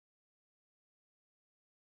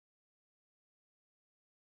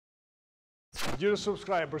Dear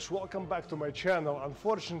subscribers, welcome back to my channel.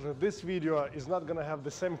 Unfortunately, this video is not gonna have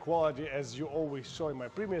the same quality as you always saw in my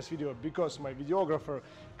previous video because my videographer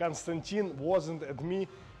Konstantin wasn't at me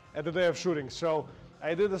at the day of shooting. So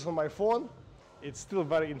I did this on my phone. It's still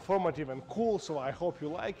very informative and cool, so I hope you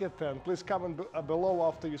like it, and please comment below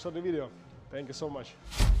after you saw the video. Thank you so much.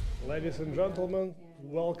 Ladies and gentlemen,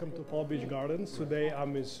 welcome to Palm Beach Gardens. Today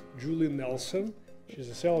I'm with Julie Nelson. She's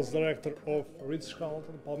a sales director of Ritz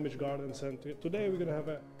Carlton Palm Beach Gardens, and today we're gonna have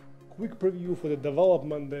a quick preview for the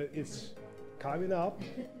development that is coming up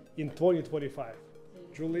in 2025.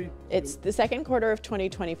 Julie? It's the second quarter of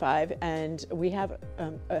 2025, and we have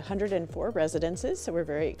 104 residences, so we're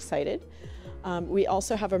very excited. We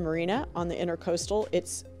also have a marina on the intercoastal.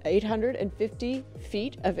 It's 850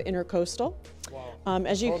 feet of intercoastal. Wow.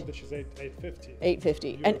 As you, which is 850.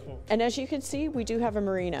 850. And as you can see, we do have a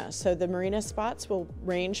marina. So the marina spots will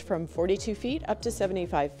range from 42 feet up to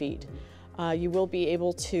 75 feet. You will be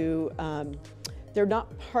able to, they're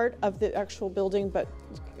not part of the actual building, but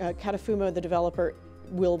Catafumo, the developer,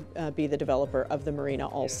 will be the developer of the marina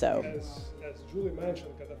also. As Julie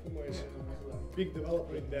mentioned, Catafumo is a big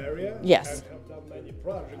developer in the area. Yes. And have done many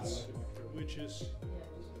projects, which is...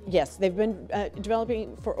 Yes, they've been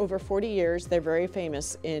developing for over 40 years. They're very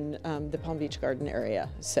famous in the Palm Beach Garden area.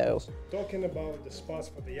 So, talking about the spots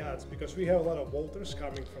for the yachts, because we have a lot of boaters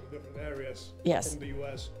coming from different areas yes. from the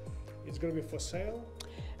U.S. It's going to be for sale?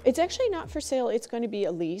 It's actually not for sale. It's going to be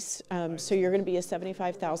a lease. So you're going to be a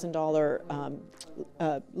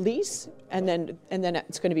 $75,000 lease, and then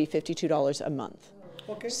it's going to be $52 a month.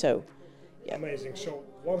 Okay. So, yeah. Amazing. So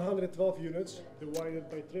 112 units divided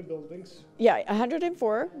by 3 buildings. Yeah,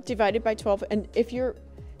 104 divided by 12. And if you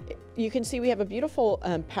can see we have a beautiful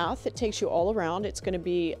path that takes you all around. It's going to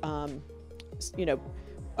be, you know,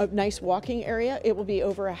 a nice walking area. It will be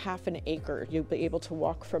over a half an acre. You'll be able to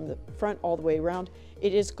walk from the front all the way around.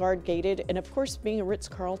 It is guard gated. And of course, being a Ritz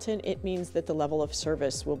Carlton, it means that the level of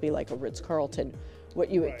service will be like a Ritz Carlton, what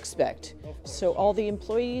you expect. So all the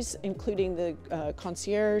employees, including the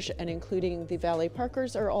concierge and including the valet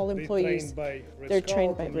parkers, are all employees. They're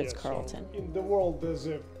trained by Ritz Carlton. So in the world, there's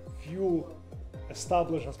a few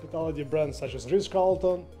established hospitality brands such as Ritz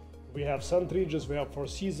Carlton. We have St. Regis, we have Four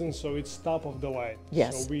Seasons, so it's top of the line.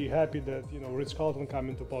 Yes. So we're happy that, you know, Ritz Carlton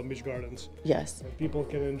coming to Palm Beach Gardens. Yes. And people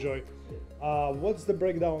can enjoy. What's the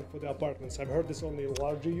breakdown for the apartments? I've heard it's only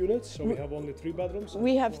larger units, so we have only 3 bedrooms?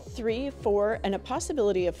 We have 3, 4, and a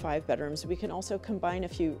possibility of 5 bedrooms. We can also combine a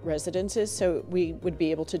few residences, so we would be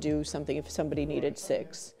able to do something if somebody needed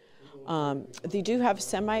 6. They do have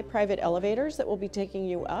semi-private elevators that will be taking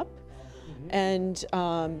you up, and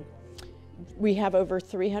we have over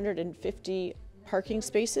 350 parking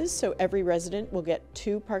spaces, so every resident will get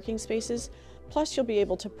 2 parking spaces. Plus, you'll be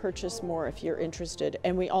able to purchase more if you're interested.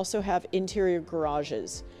 And we also have interior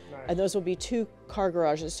garages, and those will be 2 car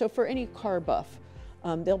garages. So for any car buff,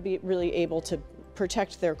 they'll be really able to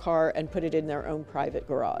protect their car and put it in their own private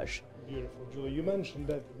garage. Beautiful. Julie, you mentioned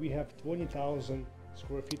that we have 20,000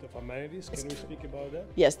 square feet of amenities. Can we speak about that?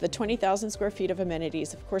 Yes, the 20,000 square feet of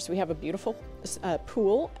amenities. Of course, we have a beautiful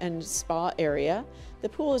pool and spa area. The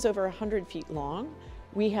pool is over 100 feet long.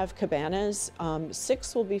 We have cabanas.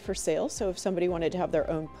 6 will be for sale, so if somebody wanted to have their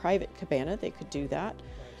own private cabana, they could do that.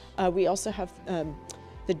 We also have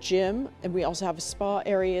the gym, and we also have spa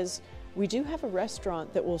areas. We do have a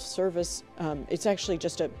restaurant that will service, it's actually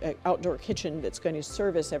just an outdoor kitchen that's going to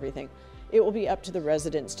service everything. It will be up to the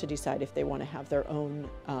residents to decide if they want to have their own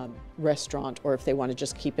restaurant or if they want to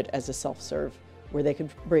just keep it as a self-serve where they could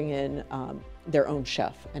bring in their own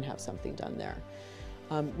chef and have something done there.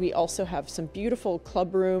 We also have some beautiful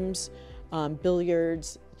club rooms,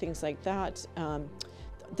 billiards, things like that.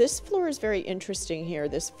 This floor is very interesting here.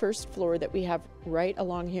 This first floor that we have right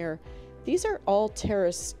along here, these are all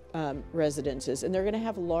terrace residences, and they're going to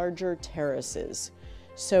have larger terraces.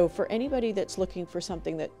 So for anybody that's looking for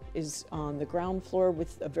something that is on the ground floor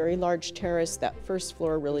with a very large terrace, that first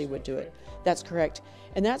floor really would do it. That's correct.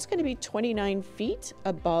 And that's going to be 29 feet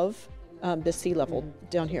above the sea level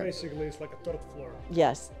down here. Basically, it's like a 3rd floor.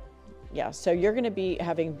 Yes. Yeah, so you're going to be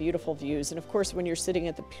having beautiful views. And of course, when you're sitting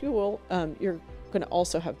at the pool, you're going to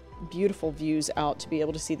also have beautiful views out to be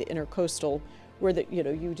able to see the intercoastal, where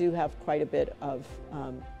you do have quite a bit of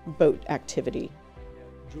boat activity.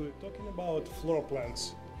 Julie, talking about floor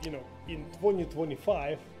plans, you know, in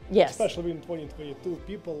 2025, yes, especially in 2022,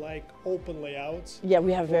 people like open layouts. Yeah,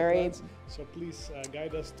 we have very... plans. So please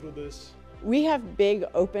guide us through this. We have big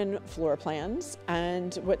open floor plans,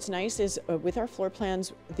 and what's nice is with our floor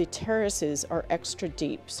plans, the terraces are extra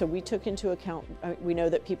deep. So we took into account, we know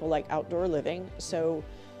that people like outdoor living, so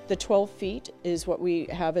The 12 feet is what we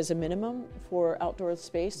have as a minimum for outdoor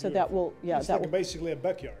space. So that will, yeah, it's that like will basically a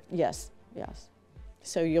backyard. Yes, yes.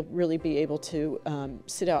 So you'll really be able to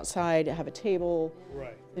sit outside, have a table,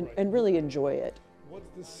 Right, and really enjoy it. What's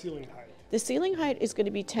the ceiling height? The ceiling height is going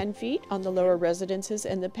to be 10 feet on the lower residences,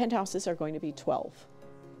 and the penthouses are going to be 12.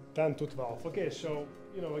 10 to 12. Okay, so,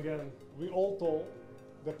 you know, again, we all tall.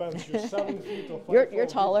 Depends, you're 7 feet or 5 You're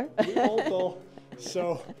taller. We all tall.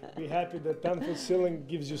 So be happy that 10-foot ceiling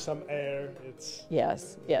gives you some air. It's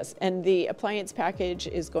Yes, yes. And the appliance package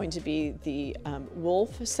is going to be the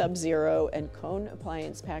Wolf, Sub-Zero, and Cone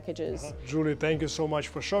appliance packages. Julie, thank you so much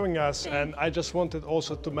for showing us. And I just wanted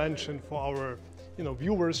also to mention for our, you know,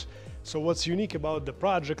 viewers, so what's unique about the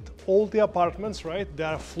project, all the apartments, right, they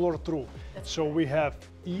are floor through. So we have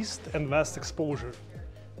east and west exposure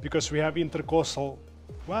because we have intercoastal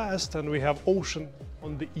west and we have ocean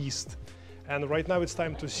on the east. And right now it's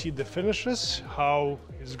time to see the finishes, how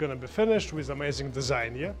it's gonna be finished with amazing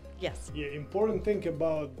design, yeah? Yes. Yeah, important thing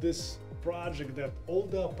about this project that all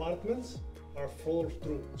the apartments are floor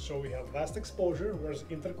through. So we have west exposure, where's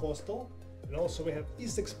intercoastal, and also we have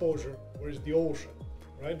east exposure, where's the ocean,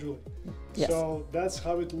 right, Julie? Yes. So that's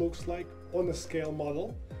how it looks like on a scale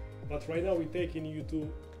model. But right now we're taking you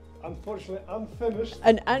to, unfortunately, unfinished.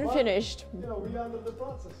 An unfinished. But, you know, we are under the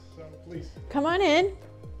process, so please. Come on in.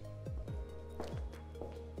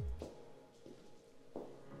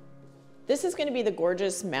 This is going to be the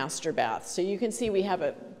gorgeous master bath. So you can see we have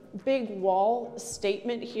a big wall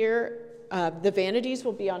statement here. The vanities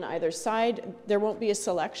will be on either side. There won't be a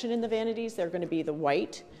selection in the vanities. They're going to be the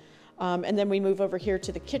white. And then we move over here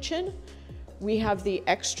to the kitchen. We have the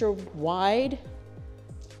extra wide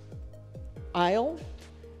aisle.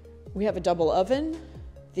 We have a double oven,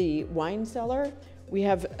 the wine cellar. We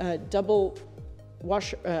have double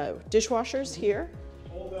dishwashers here.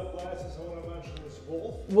 All the appliances I want to mention is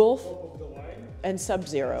Wolf. top of the line. And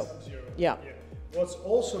Sub-Zero. Sub-Zero. Yeah. What's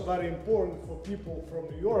also very important for people from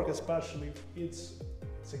New York especially, it's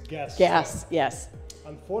a gas. Gas, yes.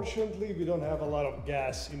 Unfortunately, we don't have a lot of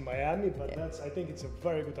gas in Miami, but I think it's a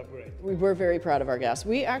very good upgrade. We're very proud of our gas.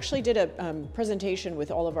 We actually did a presentation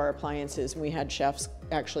with all of our appliances, and we had chefs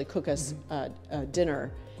actually cook us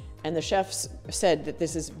dinner. And the chefs said that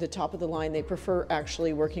this is the top of the line. They prefer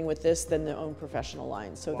actually working with this than their own professional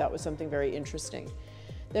line. So that was something very interesting.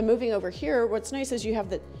 Then moving over here, what's nice is you have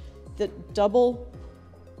the double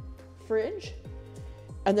fridge,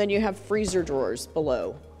 and then you have freezer drawers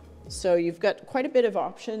below. So you've got quite a bit of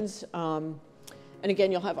options. And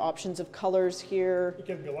again, you'll have options of colors here. It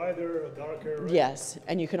can be lighter or darker. Right? Yes,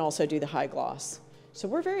 and you can also do the high gloss. So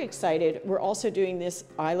we're very excited. We're also doing this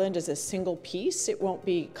island as a single piece. It won't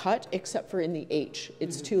be cut except for in the H.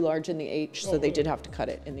 It's too large in the H, so they did have to cut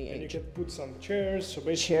it in the And H. you can put some chairs, so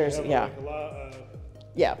basically Chairs, you have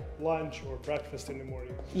yeah. lunch or breakfast in the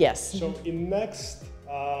morning. Yes. So in next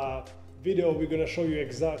video, we're gonna show you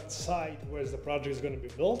exact site where the project is gonna be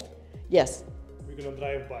built. Yes. We're gonna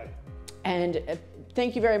drive by. And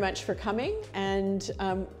thank you very much for coming, and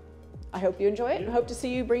I hope you enjoy it. I hope to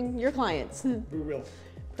see you bring your clients. We will.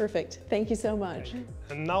 Perfect. Thank you so much.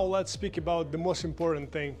 And now let's speak about the most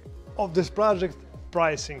important thing of this project,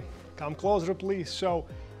 pricing. Come closer, please. So,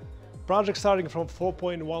 project starting from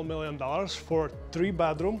 $4.1 million for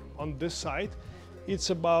 3-bedroom on this site. It's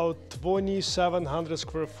about 2,700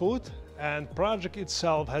 square foot, and project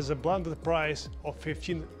itself has a blended price of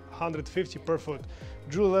 $1,550 per foot.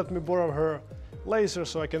 Julie, let me borrow her laser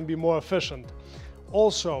so I can be more efficient.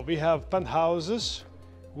 Also, we have penthouses,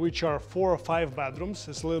 which are 4 or 5 bedrooms.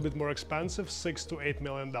 It's a little bit more expensive, $6 to $8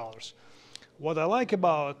 million. What I like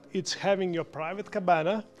about it's having your private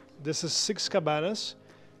cabana. This is 6 cabanas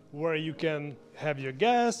where you can have your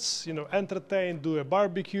guests, you know, entertain, do a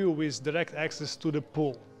barbecue with direct access to the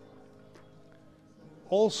pool.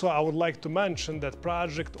 Also, I would like to mention that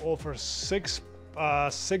project offers 6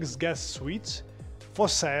 guest suites for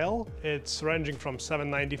sale. It's ranging from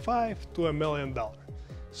 $795 to $1 million.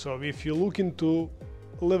 So if you're looking to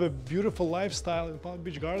live a beautiful lifestyle in Palm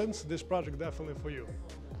Beach Gardens, this project definitely for you.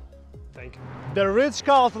 Thank you. The Ritz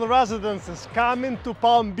Carlton Residences coming to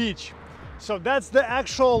Palm Beach. So that's the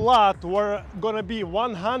actual lot where gonna be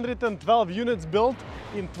 112 units built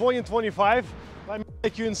in 2025. Let me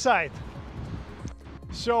take you inside.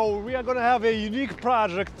 So we are gonna have a unique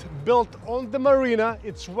project built on the marina.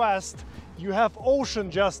 It's west. You have ocean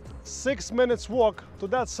just 6 minutes walk to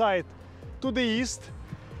that side to the east.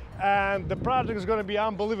 And the project is going to be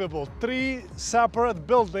unbelievable. 3 separate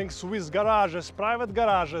buildings with garages, private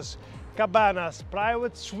garages, cabanas,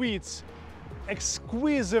 private suites,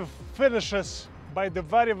 exquisite finishes by the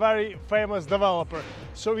very, very famous developer.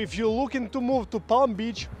 So if you're looking to move to Palm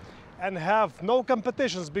Beach, and have no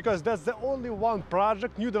competitions, because that's the only one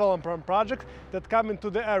project, new development project, that come into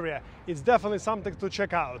the area. It's definitely something to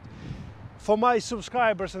check out. For my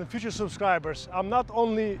subscribers and future subscribers, I'm not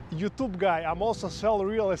only YouTube guy, I'm also sell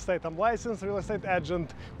real estate. I'm licensed real estate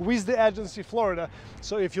agent with the agency Florida.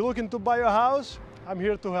 So if you're looking to buy a house, I'm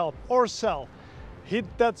here to help, or sell. Hit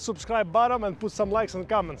that subscribe button and put some likes and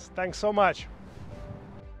comments. Thanks so much.